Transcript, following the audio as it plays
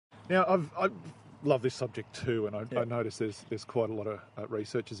Now, I love this subject too, and I notice there's quite a lot of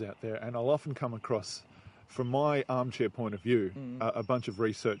researchers out there, and I'll often come across, from my armchair point of view, a bunch of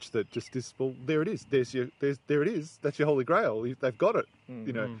research that just is, well, there it is. There it is. That's your holy grail. They've got it,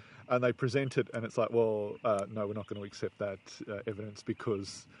 you know, and they present it, and it's like, well, no, we're not going to accept that evidence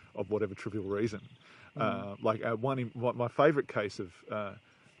because of whatever trivial reason. My favourite case of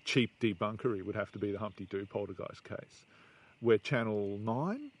cheap debunkery would have to be the Humpty Doo poltergeist case, where Channel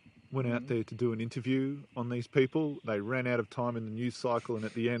 9 went out there to do an interview on these people. They ran out of time in the news cycle, and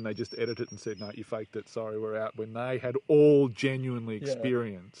at the end they just edited it and said, no, you faked it, sorry, we're out, when they had all genuinely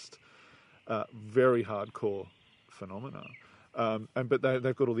experienced very hardcore phenomena. But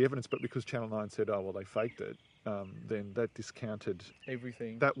they've got all the evidence, but because Channel 9 said, oh, well, they faked it, then that discounted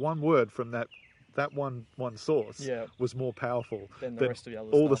everything. That one word from that one source was more powerful than the rest of the other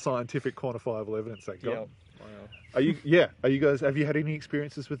all stuff. The scientific quantifiable evidence they got. Wow. Are you guys? Have you had any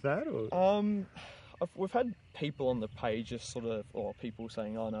experiences with that? Or? We've had people on the page just sort of, or people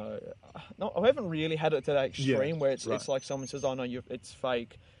saying, "Oh no, I haven't really had it to that extreme where it's like someone says, oh no, it's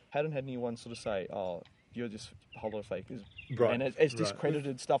fake." Hadn't had anyone sort of say, "Oh, you're just holofakers," and it's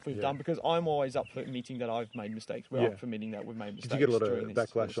discredited stuff we've done, because I'm always up for admitting that I've made mistakes. We're up for admitting that we've made mistakes. Did you get a lot of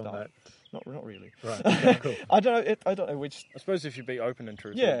backlash on that? Not really. Right. Okay, cool. I don't know which. I suppose if you be open and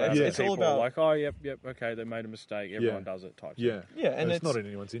truthful, it's all about like, oh, yep, okay, they made a mistake. Everyone does it. Type. Yeah, and it's not in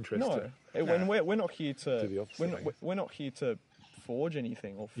anyone's interest. No, when we're not here to we're not here to forge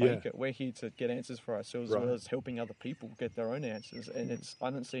anything or fake it. We're here to get answers for ourselves, as well as helping other people get their own answers. And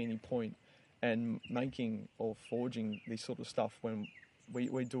I don't see any point in making or forging this sort of stuff when we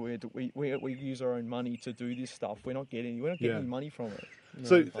use our own money to do this stuff. We're not getting any money from it. No,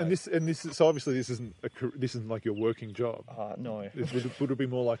 so so obviously this isn't like your working job. No. Would it be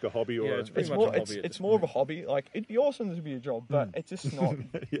more like a hobby or? It's more of a hobby. Like, it'd be awesome to be a job, but it's just not.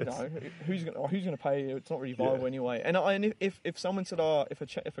 You know, who's going to pay you? It's not really viable anyway. And if someone said, if a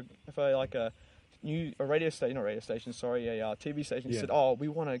TV station said, oh, we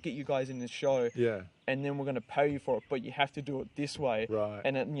want to get you guys in this show, and then we're going to pay you for it, but you have to do it this way,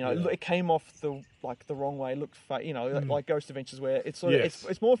 and it came off the wrong way, looked like Ghost Adventures, where it's sort of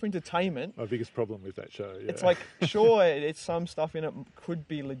it's more for entertainment. My biggest problem with that show, it's like, sure, it's some stuff in it could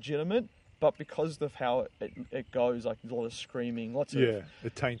be legitimate, but because of how it goes, like a lot of screaming, lots of it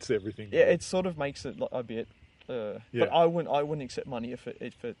taints everything. It sort of makes it a bit. But I wouldn't accept money if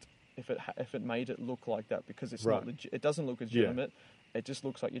it made it look like that, because it's not it doesn't look legitimate. It just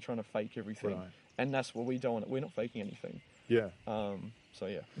looks like you're trying to fake everything, and that's what we don't want. We're not faking anything. Now,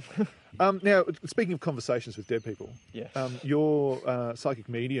 speaking of conversations with dead people, your psychic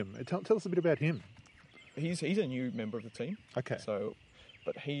medium, tell us a bit about him. He's a new member of the team. Okay. So,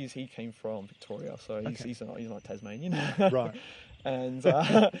 but he came from Victoria, so he's not Tasmanian. Right. And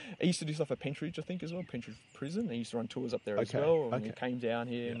he used to do stuff at Pentridge, I think, as well. Pentridge Prison. He used to run tours up there as well. And he came down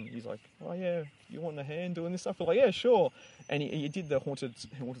here, and he's like, "Oh yeah, you want a hand doing this stuff?" We're like, "Yeah, sure." And he did the haunted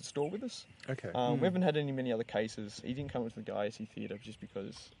store with us. Okay. We haven't had many other cases. He didn't come into the Gaiety Theatre just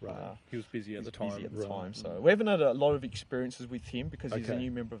because he was busy at the time. So we haven't had a lot of experiences with him because he's a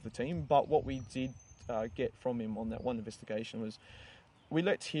new member of the team. But what we did get from him on that one investigation was, we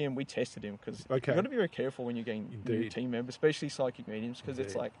tested him, because you've got to be very careful when you're getting new team members, especially psychic mediums, because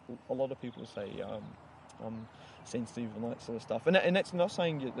it's like a lot of people say I'm sensitive and that sort of stuff. And that's not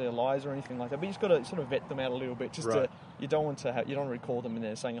saying they're lies or anything like that, but you just got to sort of vet them out a little bit. You don't want to recall them and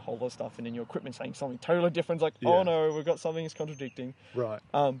they're saying a whole lot of stuff, and then your equipment saying something totally different. It's like, oh no, we've got something that's contradicting. Right.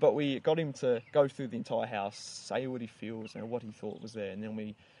 But we got him to go through the entire house, say what he feels and what he thought was there, and then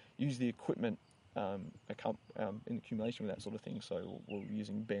we use the equipment in accumulation with that sort of thing. So we're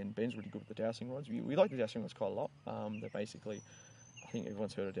using Ben. Ben's really good with the dowsing rods. We like the dowsing rods quite a lot. They're basically, I think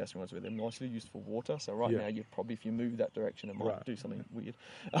everyone's heard of dowsing rods, where they're nicely used for water. So now, you probably, if you move that direction, it might do something weird.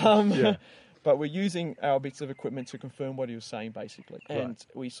 But we're using our bits of equipment to confirm what he was saying, basically. And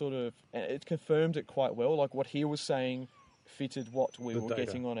we it confirmed it quite well. Like, what he was saying fitted what we were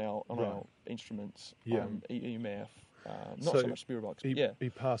getting on our instruments, EMF, not so much spirit box. He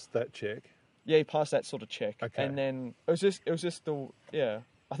passed that check. Yeah, he passed that sort of check. Okay. And then it was just I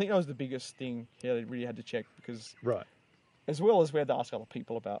think that was the biggest thing they really had to check, because as well as we had to ask other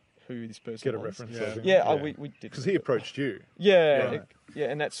people about who this person was. Get a reference. We did. Because he approached you.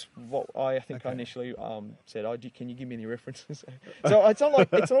 And that's what I think I initially said. Can you give me any references? So it's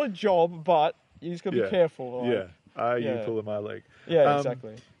not a job, but you just got to be careful. Like, you pull my leg. Yeah,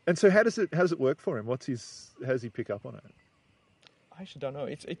 exactly. And so how does it work for him? How does he pick up on it? I actually don't know.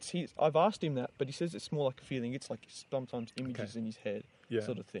 I've asked him that, but he says it's more like a feeling. It's like sometimes images in his head.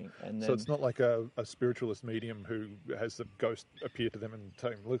 sort of thing. And then, so it's not like a spiritualist medium who has a ghost appear to them and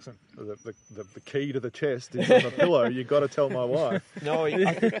tell him, listen, the key to the chest is on the pillow. You got to tell my wife. No,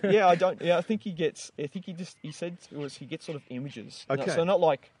 I don't. Yeah, I think he gets. I think he said he gets sort of images. Okay. So not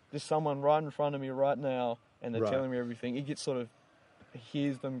like there's someone right in front of me right now and they're Right. telling me everything. He gets sort of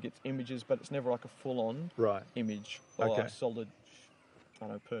hears them, gets images, but it's never like a full-on Right. image or Okay. a solid, I don't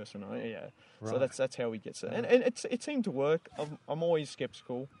know, person. Yeah. So Right. that's how he gets it, and it seemed to work. I'm always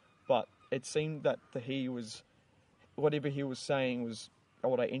skeptical, but it seemed that whatever he was saying was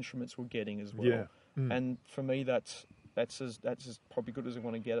what our instruments were getting as well. Yeah. And for me, that's as probably good as I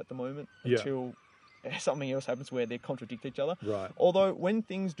want to get at the moment Yeah. until something else happens where they contradict each other. Right. Although when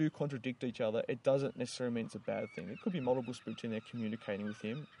things do contradict each other, it doesn't necessarily mean it's a bad thing. It could be multiple spirits in there communicating with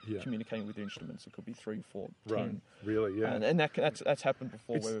him, communicating with the instruments. It could be 3, 4, 10. Right. Really, yeah. And that's happened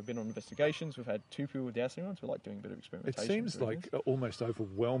before where we've been on investigations. We've had 2 people with dowsing rods. We like doing a bit of It experimentation. seems like almost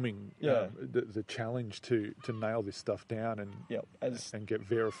overwhelming, the challenge to nail this stuff down and get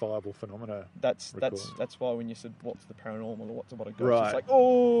verifiable phenomena. That's why when you said what's the paranormal or what's about a ghost, Right. it's like,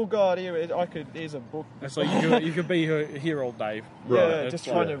 oh god, here's a book. So you could be here all day. Yeah, Right. just It's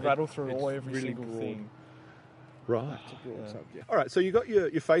trying like- to rattle through every really single broad. thing. Right. Subject. All right, so you got your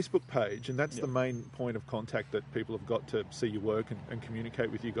Facebook page, and that's the main point of contact that people have got to see your work and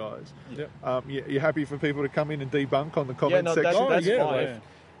communicate with you guys. Yep. You're happy for people to come in and debunk on the comment section? That's yeah, fine.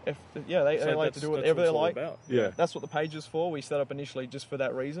 yeah. They So like to that's do whatever what they it's all like. about. Yeah. That's what the page is for. We set up initially just for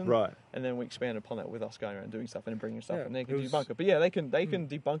that reason, Right. and then we expanded upon that with us going around doing stuff and bringing stuff, Yeah, and they can it was- debunk it. But yeah, they can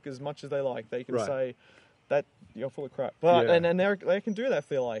debunk as much as they like. They can Right. say that you're full of crap, but Yeah. and they can do that if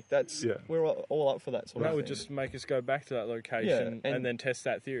they like. We're all up for that sort That of would thing. just make us go back to that location Yeah, and then test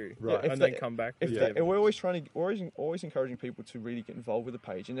that theory, Right. if and they- then come back. If with they, the and we're always encouraging people to really get involved with the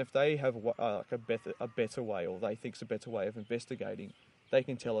page, and if they have like a better way, or they think's a better way of investigating, they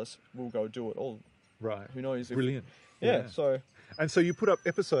can tell us. We'll go do it. Or Right. who knows? Brilliant. Yeah. So And so you put up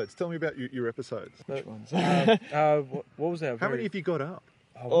episodes. Tell me about your episodes. that one's. what was our How many have you got up?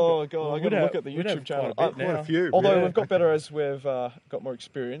 Oh god, I got to look at the we'd have YouTube channel. quite a bit Quite now. a few. Although yeah. we've got better as we've got more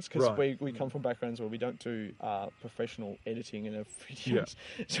experience, because Right. we come from backgrounds where we don't do professional editing in our Yeah. videos.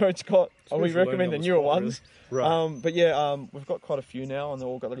 So it's got. So we we've learned recommend the on the newer spot, ones. Right. But yeah, we've got quite a few now, and they've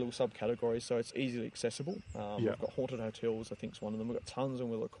all got their little subcategories, so it's easily accessible. Yeah. We've got haunted hotels, I think is one of them. We've got tons in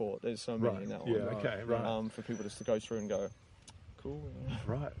Willow Court. There's so many Right. in that Yeah. one. Okay. Right. For people just to go through and go, cool.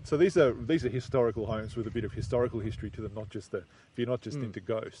 Right. So these are historical homes with a bit of historical history to them. Not just if you're not just into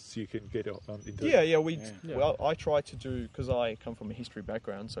ghosts, you can get into. Yeah. Yeah. Well, I try to do, because I come from a history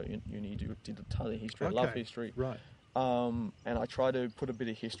background, so uni did a ton of history. I love Okay. history. Right. And I try to put a bit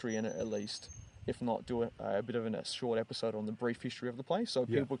of history in it at least, if not do a bit of a short episode on the brief history of the place, so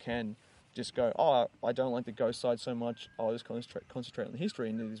Yeah. people can just go, oh, I don't like the ghost side so much, I'll just concentrate on the history,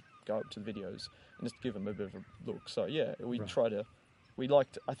 and then just go up to the videos and just give them a bit of a look. So yeah,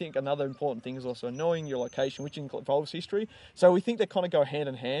 I think another important thing is also knowing your location, which involves history. So we think they kind of go hand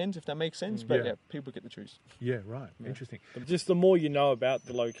in hand, if that makes sense. But Yeah. people get to choose. Yeah. Right. Interesting. But just the more you know about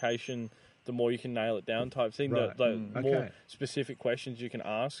the location, the more you can nail it down type thing. Right. The more Okay. specific questions you can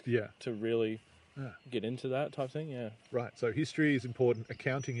ask Yeah. to really Yeah. get into that type thing. Yeah. Right. So history is important.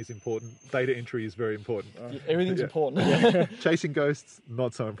 Accounting is important. Data entry is very important. Everything's Yeah. important. Chasing ghosts,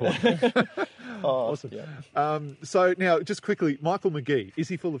 not so important. Awesome. Yeah. So now, just quickly, Michael McGee, is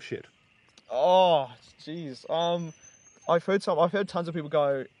he full of shit? Oh, jeez. I've heard tons of people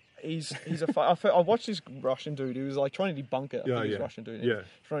go, he's I watched this Russian dude who was like trying to debunk it. I think he was a Russian dude. Yeah.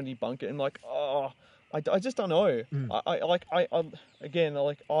 Trying to debunk it, and like, I just don't know. I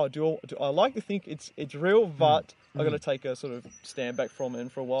like to think it's real, but I got to take a sort of stand back from it.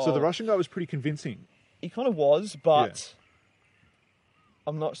 And for a while, So the Russian guy was pretty convincing. he kind of was, but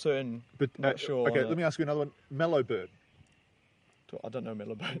I'm not certain. But Not sure Okay, on let me ask you another one. Mellow Bird. I don't know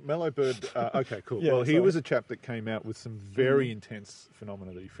Mellowboat. Mellow Bird. Okay, cool. Yeah, well, he sorry. was a chap that came out with some very intense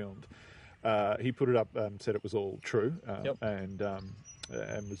phenomena that he filmed. He put it up, said it was all true, and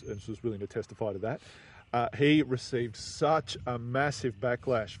was willing to testify to that. He received such a massive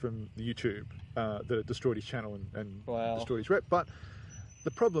backlash from YouTube that it destroyed his channel and Wow. destroyed his rep. But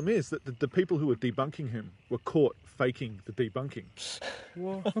the problem is that the people who were debunking him were caught faking the debunking.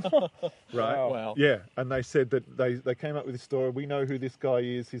 Right? Wow. Yeah, and they said that they came up with this story. We know who this guy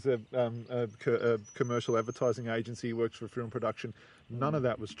is. He's a commercial advertising agency. He works for film production. None of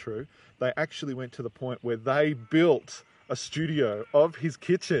that was true. They actually went to the point where they built a studio of his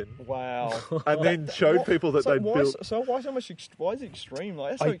kitchen. Wow. And then showed people that they'd built. So why so much? Why is it extreme?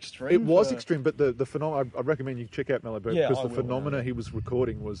 Like that's so extreme. It was extreme, but the phenomena. I recommend you check out Mellowbird because I the will, phenomena he was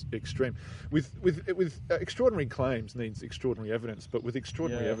recording was extreme. With extraordinary claims needs extraordinary evidence, but with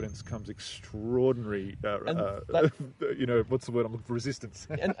extraordinary evidence comes extraordinary. You know, what's the word I'm looking for? Resistance.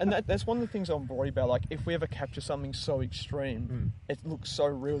 and that's one of the things I'm worried about. Like, if we ever capture something so extreme, it looks so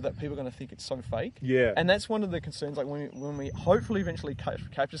real that people are going to think it's so fake. Yeah. And that's one of the concerns. Like, when we hopefully eventually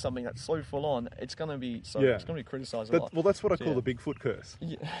capture something that's so full on, it's going to be it's going to be criticised a lot. Well, that's what I call the Bigfoot curse.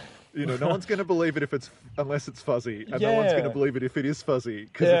 Yeah. You know, no one's going to believe it unless it's fuzzy, and no one's going to believe it if it is fuzzy.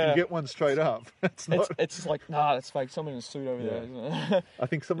 Because if you get one straight up, it's not. It's just like, nah, that's fake. Someone in a suit over there. Isn't it? I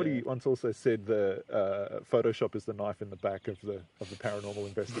think somebody once also said the Photoshop is the knife in the back of the paranormal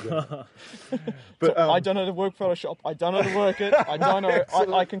investigator. But so I don't know how to work Photoshop. I don't know how to work it. I don't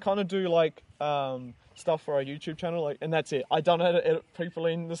know. I can kind of do like stuff for our YouTube channel, like, and that's it. I don't know how to edit people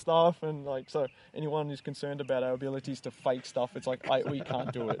in the stuff, and like, so anyone who's concerned about our abilities to fake stuff, it's like we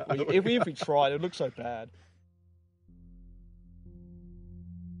can't do it. If we tried, it looks so bad.